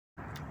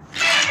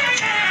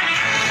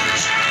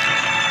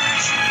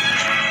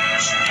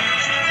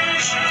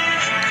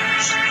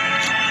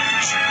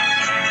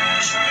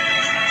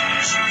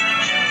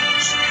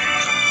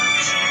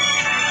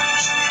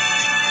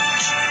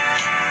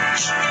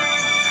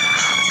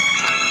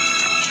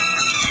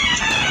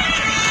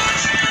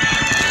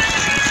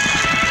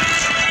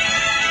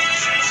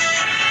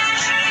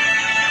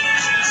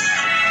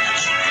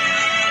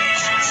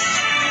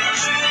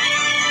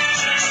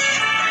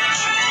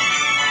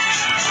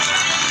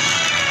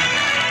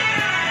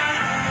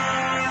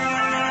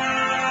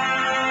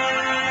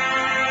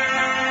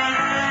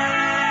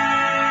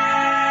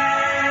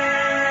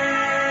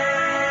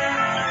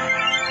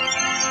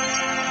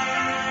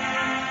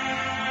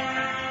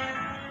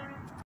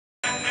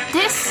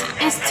This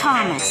is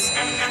Thomas.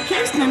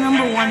 He's the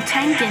 #1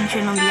 tank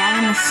engine on the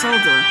island of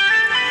Sodor.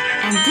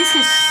 And this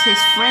is his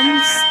friend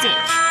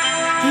Stitch.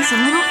 He's a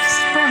little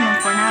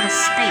experiment for outer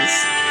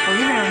space.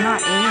 Believe it or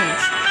not, it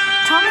is.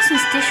 Thomas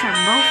and Stitch are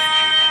both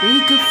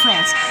really good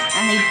friends,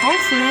 and they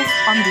both live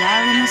on the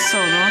island of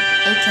Sodor,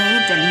 aka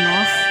the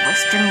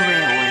Northwestern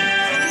Railway.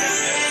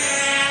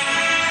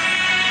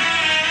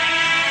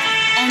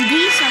 And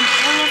these are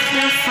all of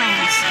their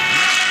friends.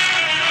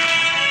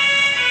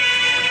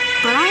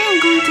 But I am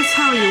going to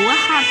tell you what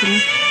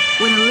happened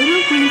when a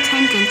little green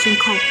tank engine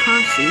called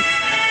Percy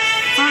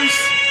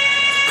first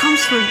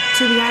comes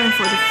to the island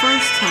for the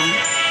first time.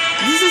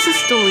 This is a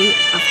story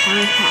of how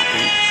it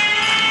happened.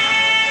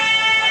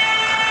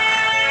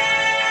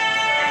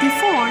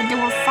 Before,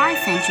 there were 5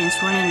 engines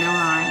running the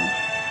line.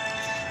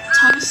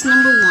 Thomas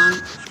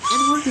 #1,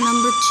 Edward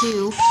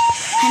 #2,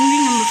 Henry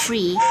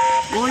 #3,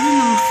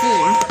 Gordon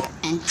 #4,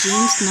 and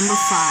James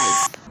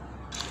 #5.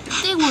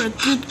 They were a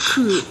good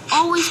crew,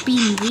 always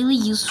being really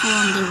useful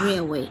on the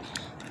railway.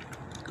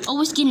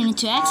 Always getting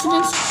into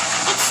accidents,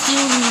 but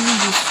still really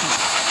useful.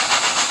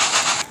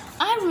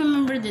 I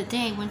remember the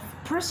day when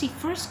Percy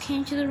first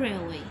came to the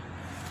railway.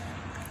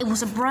 It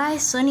was a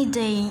bright, sunny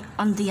day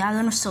on the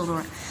island of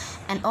Sodor,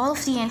 and all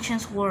of the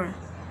engines were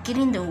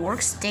getting the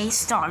workday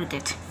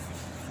started.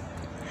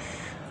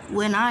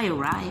 When I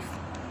arrived.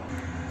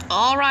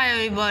 Alright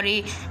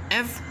everybody,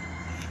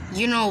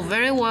 you know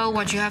very well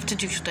what you have to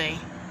do today.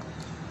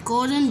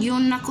 Gordon, you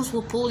and Knuckles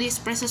will pull the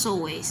express as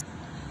always.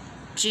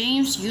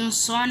 James, you and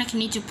Sonic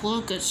need to pull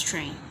a goods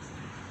train.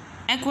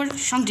 Edward,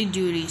 shunting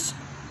duties.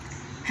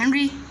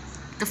 Henry,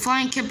 the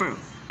flying kipper,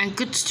 and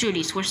goods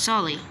duties were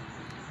Sully.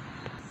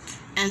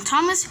 And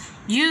Thomas,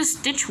 you and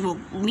Stitch will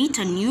meet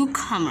a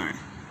newcomer.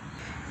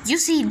 You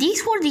see,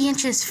 these were the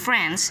engine's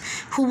friends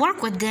who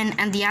work with them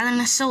and the island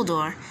of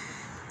Sodor.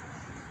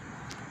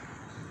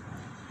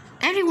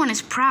 Everyone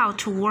is proud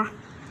to work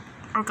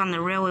on the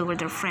railway with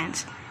their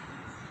friends.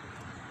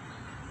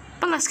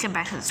 But let's get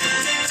back to the story.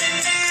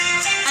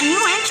 A new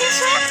engine,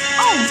 sir?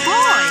 Oh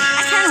boy,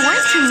 I can't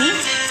wait to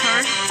meet her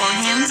or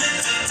him.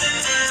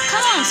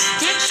 Come on,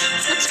 Stitch,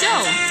 let's go.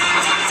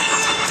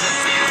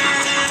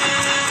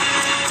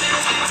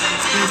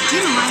 They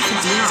did arrive at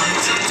the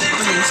yard,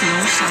 but there was no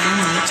sign of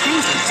no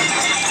tank engine.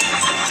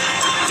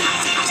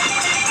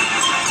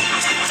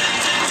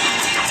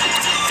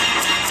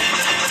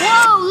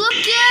 Whoa,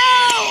 look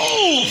out!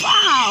 Oh,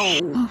 wow!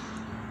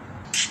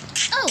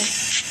 Oh,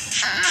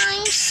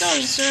 I'm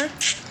sorry, sir.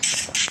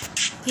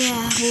 Yeah,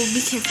 we'll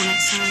be careful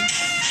next time.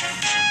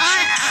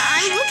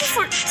 I'm looking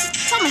for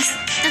Thomas.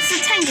 That's the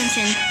tank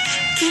engine.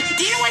 Do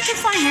you know where I can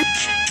find him?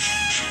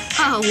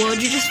 Oh, well,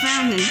 you just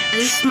found him.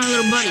 This is my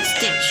little buddy,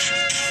 Stitch.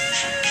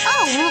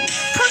 Oh, well,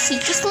 Percy,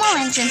 the small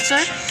engine,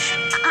 sir.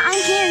 I'm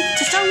here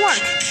to start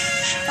work.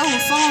 Oh, well,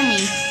 follow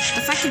me.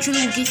 The factory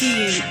will give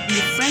you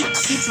your friend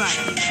to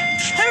drive.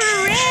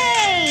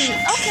 Hooray!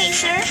 Okay,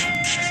 sir.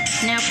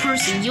 Now,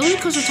 Percy, you only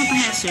close the top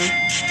ahead, sir.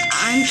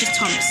 I'm just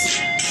Thomas.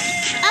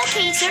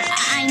 Okay, sir.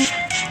 I'm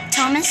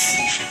Thomas.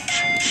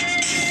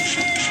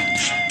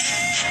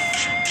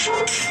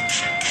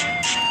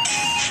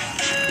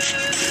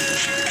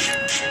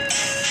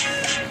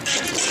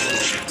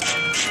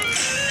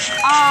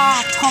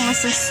 Ah,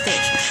 Thomas and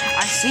Stitch.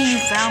 I see you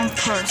found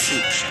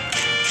Percy.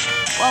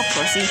 Well,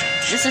 Percy,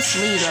 this is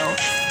Lilo,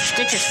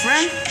 Stitch's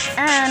friend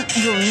and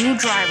your new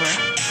driver.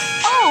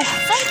 Oh,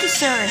 thank you,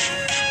 sir.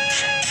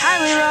 Hi,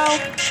 Lilo.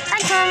 Hi,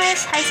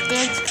 Thomas. Hi,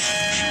 Stitch.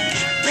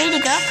 Ready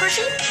to go,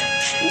 Percy?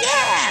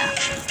 Yeah!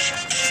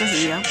 So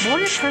Lilo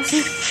boarded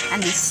Percy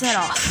and they set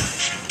off.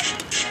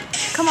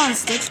 Come on,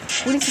 Stitch.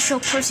 We need to show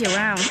Percy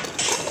around.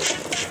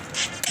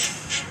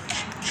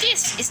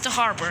 This is the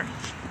harbor,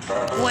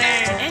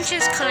 where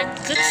engines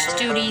collect goods,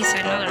 duties,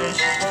 and other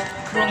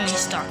rolling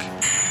stock.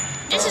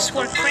 This is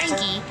where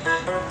Cranky,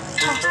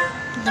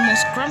 the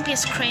most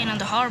grumpiest crane on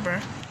the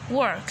harbor,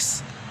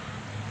 works.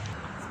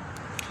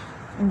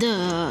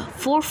 The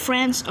 4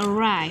 friends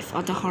arrive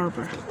at the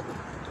harbor.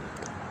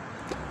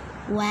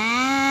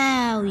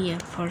 Wow, yeah,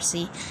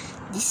 Percy.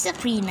 This is a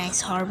pretty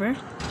nice harbor.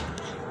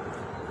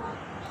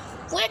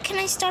 Where can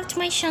I start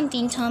my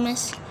shunting,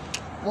 Thomas?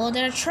 Well,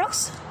 there are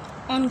trucks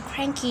on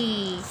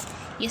Cranky's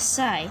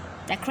side.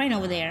 That crane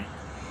over there.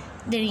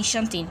 They're in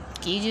shunting.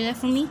 Can you do that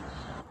for me?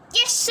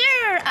 Yes,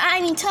 sir! I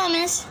mean,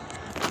 Thomas.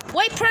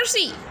 Wait,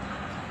 Percy!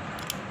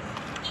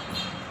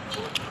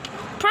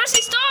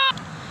 Percy, stop!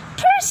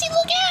 Percy,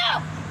 look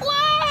out!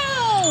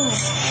 Wow!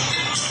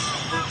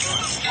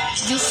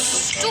 You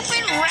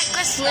stupid,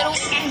 reckless little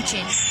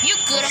engine. You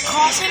could have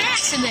caused an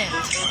accident.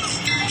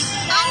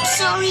 I'm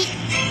sorry.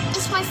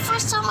 It's my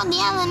first time on the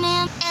island,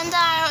 man. And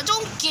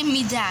don't give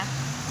me that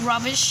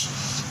rubbish.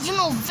 You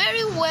know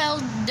very well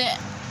that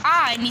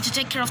I need to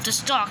take care of the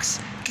stocks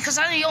because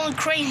I'm the only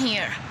crane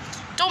here.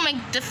 Don't make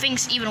the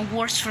things even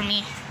worse for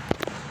me.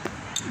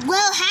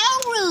 Well,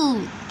 how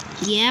rude.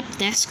 Yep,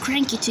 that's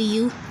Cranky to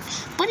you.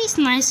 But he's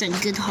nice and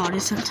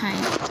good-hearted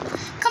sometimes.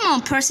 Come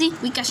on, Percy.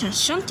 We got some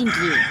shunting to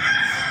do.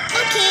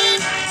 Okay.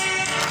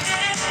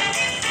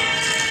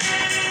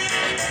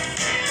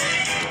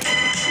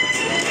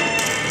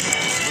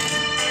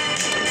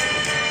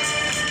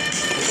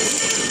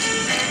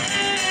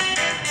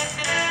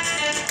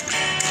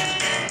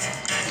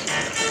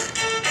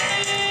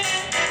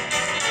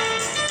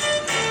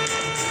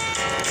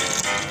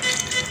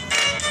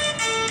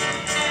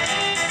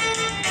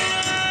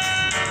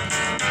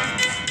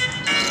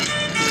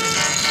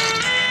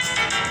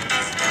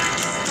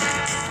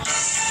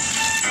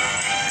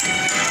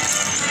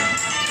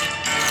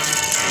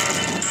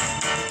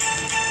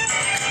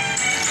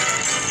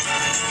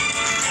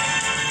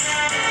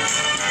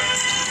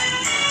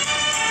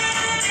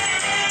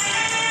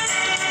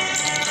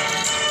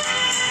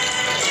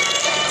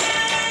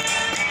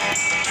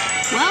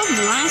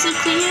 space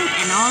is clear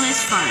and all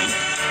is fine.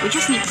 We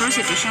just need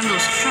Percy to shun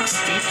those trucks,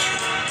 Stitch.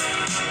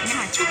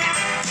 Nah, chuka.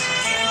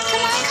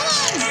 Come on.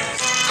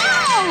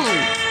 Oh!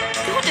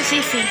 What does he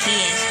think he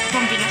is,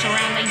 bumping us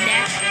around like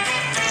that?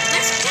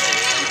 Let's do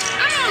it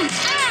now.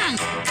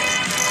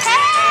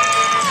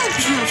 Help!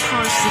 You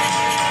Percy.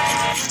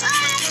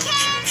 I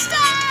can't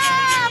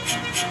stop.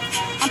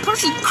 And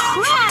Percy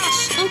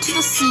crashed into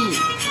the sea.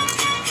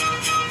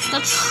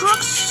 The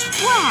truck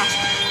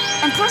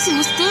splashed, and Percy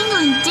was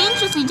dangling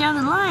dangerously down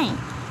the line.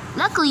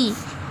 Luckily,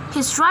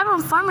 his driver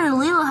and farmer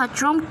Lilo had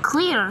jumped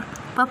clear,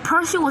 but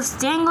Percy was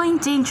dangling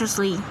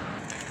dangerously.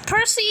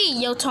 Percy!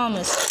 Yelled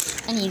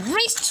Thomas, and he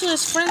raced to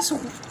his friend's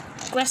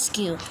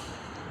rescue.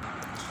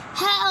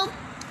 Help!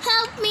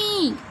 Help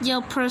me!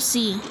 Yelled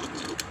Percy.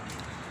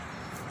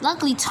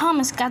 Luckily,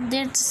 Thomas got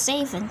there to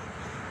save him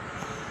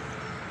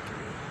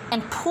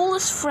and pull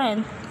his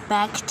friend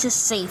back to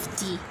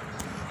safety.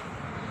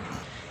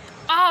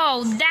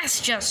 Oh, that's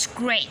just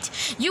great.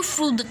 You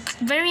flew the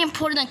very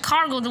important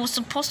cargo that was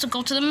supposed to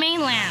go to the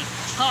mainland.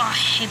 Oh, I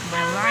hate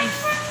my life.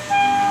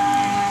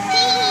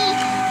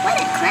 What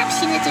a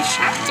clumsy little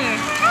shafter.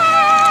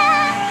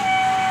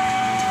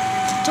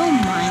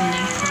 Don't mind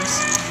them,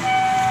 Percy.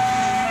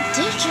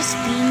 They're just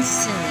being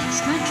silly.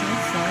 It's not your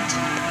fault.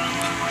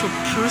 But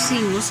Percy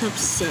was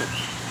upset.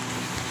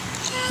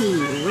 He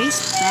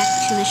raced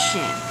back to the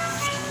shed.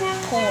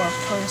 Poor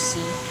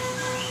Percy.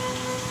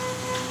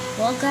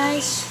 Well,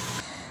 guys,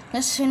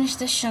 let's finish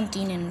the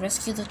shunting and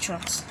rescue the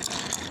trucks.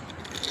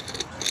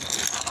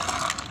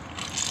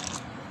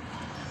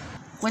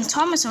 When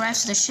Thomas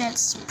arrived to the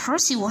sheds,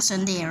 Percy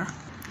wasn't there.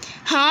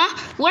 Huh?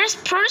 Where's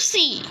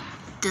Percy?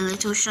 The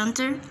little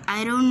shunter?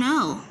 I don't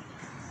know.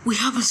 We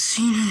haven't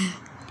seen him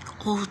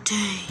all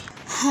day.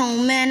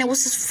 Oh man, it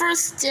was his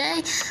first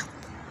day.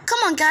 Come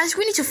on guys,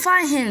 we need to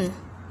find him.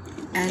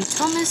 And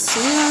Thomas,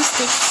 Lilo and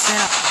Stitch set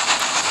up.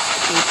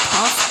 They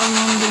puffed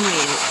along the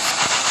rails,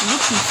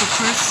 looking for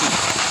Percy.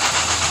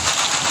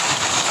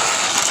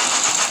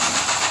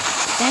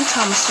 Then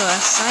Thomas saw a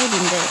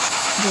sighting that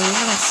they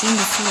haven't seen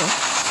before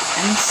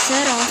and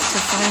set off to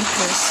find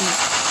Percy.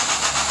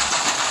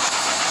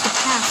 The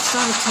path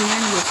started to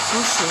end with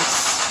bushes.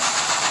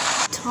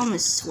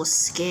 Thomas was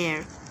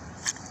scared.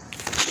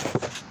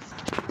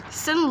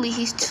 Suddenly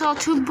he saw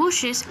two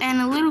bushes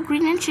and a little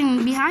green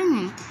engine behind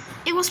him.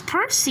 It was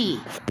Percy.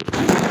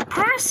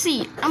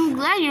 Percy, I'm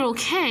glad you're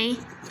okay.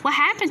 What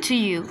happened to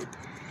you?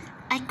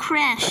 I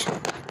crashed.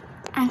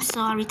 I'm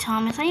sorry,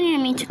 Thomas. I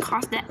didn't mean to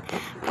cause that.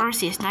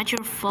 Percy, it's not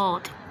your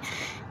fault.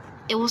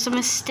 It was a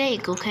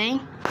mistake, okay?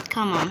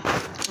 Come on,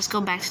 let's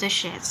go back to the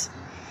sheds.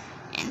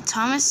 And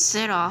Thomas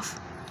set off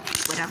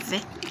with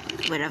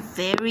a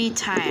very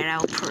tired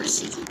out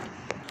Percy.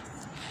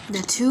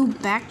 The two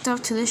backed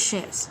up to the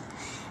sheds,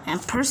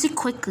 and Percy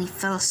quickly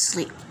fell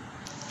asleep.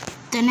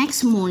 The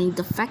next morning,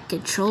 the fat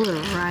controller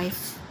arrived.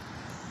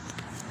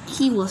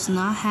 He was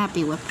not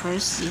happy with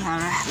Percy,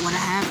 what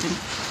happened.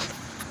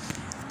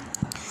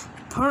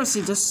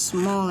 Percy, the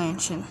small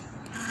engine.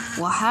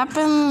 What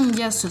happened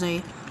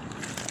yesterday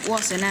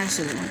was an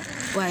accident,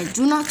 but I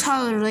do not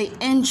tolerate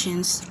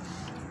engines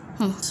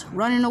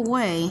running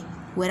away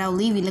without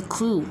leaving a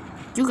clue.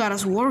 You got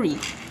us worried.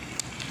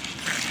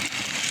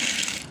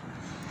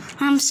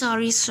 I'm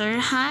sorry, sir.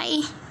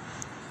 Hi.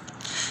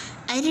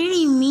 I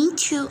didn't mean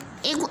to.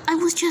 I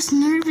was just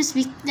nervous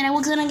that I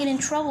was gonna get in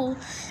trouble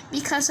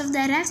because of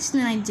that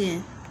accident I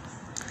did.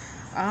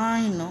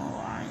 I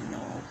know,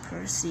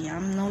 Percy. I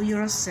know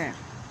you're upset.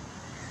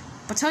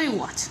 But tell you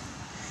what,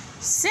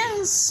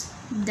 since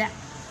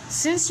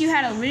you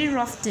had a really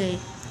rough day,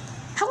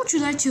 how would you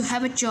like to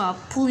have a job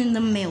pulling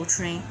the mail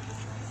train?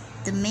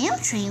 The mail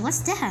train? What's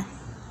that?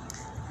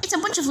 It's a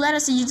bunch of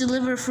letters that you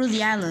deliver through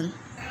the island.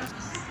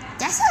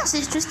 That sounds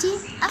interesting.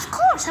 Of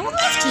course, I would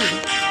love to.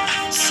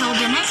 So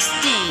the next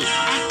day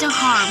at the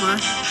harbor,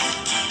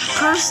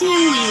 Percy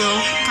and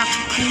Lilo got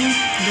to pull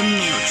the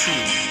mail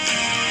train.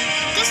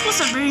 This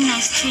was a very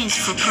nice change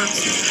for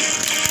Percy.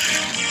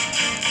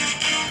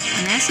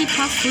 And as he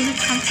passed through the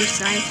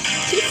countryside,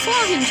 he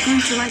thought he was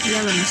going to like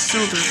Yellow and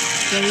Silver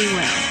very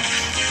well.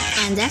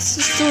 And that's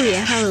the story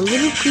of how the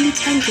little green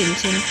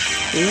Tangerton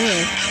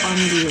lived on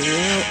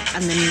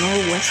the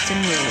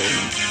Northwestern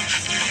Railroad.